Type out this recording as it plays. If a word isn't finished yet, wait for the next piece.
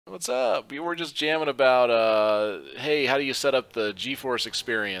What's up? We were just jamming about, hey, how do you set up the GeForce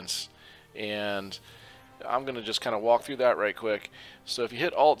Experience? And I'm going to just kind of walk through that right quick. So if you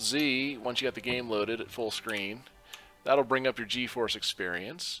hit Alt-Z, once you got the game loaded at full screen, that'll bring up your GeForce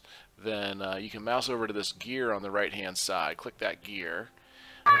Experience. Then you can mouse over to this gear on the right-hand side. Click that gear.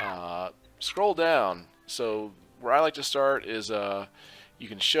 Scroll down. So where I like to start is you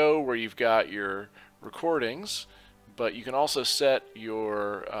can show where you've got your recordings, but you can also set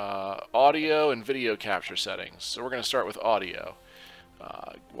your audio and video capture settings. So we're going to start with audio.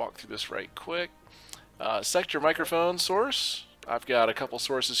 Walk through this right quick. Select your microphone source. I've got a couple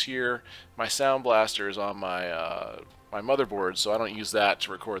sources here. My Sound Blaster is on my my motherboard, so I don't use that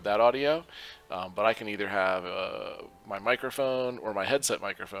to record that audio. But I can either have my microphone or my headset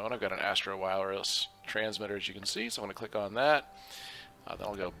microphone. I've got an Astro Wireless transmitter, as you can see, so I'm going to click on that. Then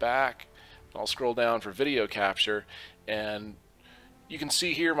I'll go back. I'll scroll down for video capture, and you can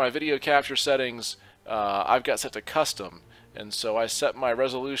see here my video capture settings I've got set to custom, and so I set my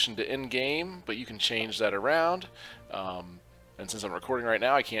resolution to in-game, but you can change that around. And since I'm recording right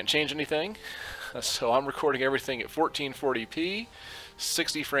now, I can't change anything, so I'm recording everything at 1440p,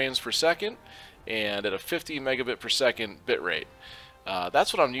 60 frames per second, and at a 50 megabit per second bit rate.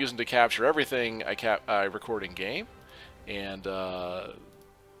 That's what I'm using to capture everything I record in game. And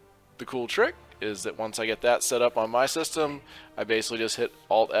the cool trick is that once I get that set up on my system, I basically just hit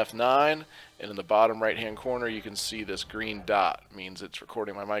Alt F9, and in the bottom right hand corner you can see this green dot. It means it's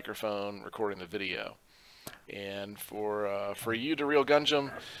recording my microphone, recording the video. And for you,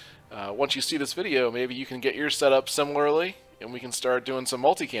 Darealgunjam, once you see this video, maybe you can get yours set up similarly, and we can start doing some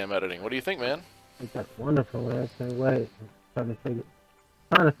multicam editing. What do you think, man? I think that's wonderful, man. I can't wait. I'm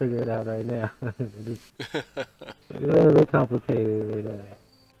trying to figure it out right now. It's a little bit complicated right now.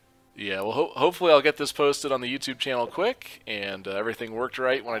 Yeah, well, hopefully I'll get this posted on the YouTube channel quick, and everything worked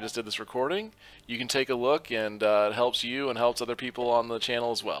right when I just did this recording. You can take a look, and it helps you and helps other people on the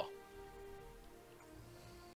channel as well.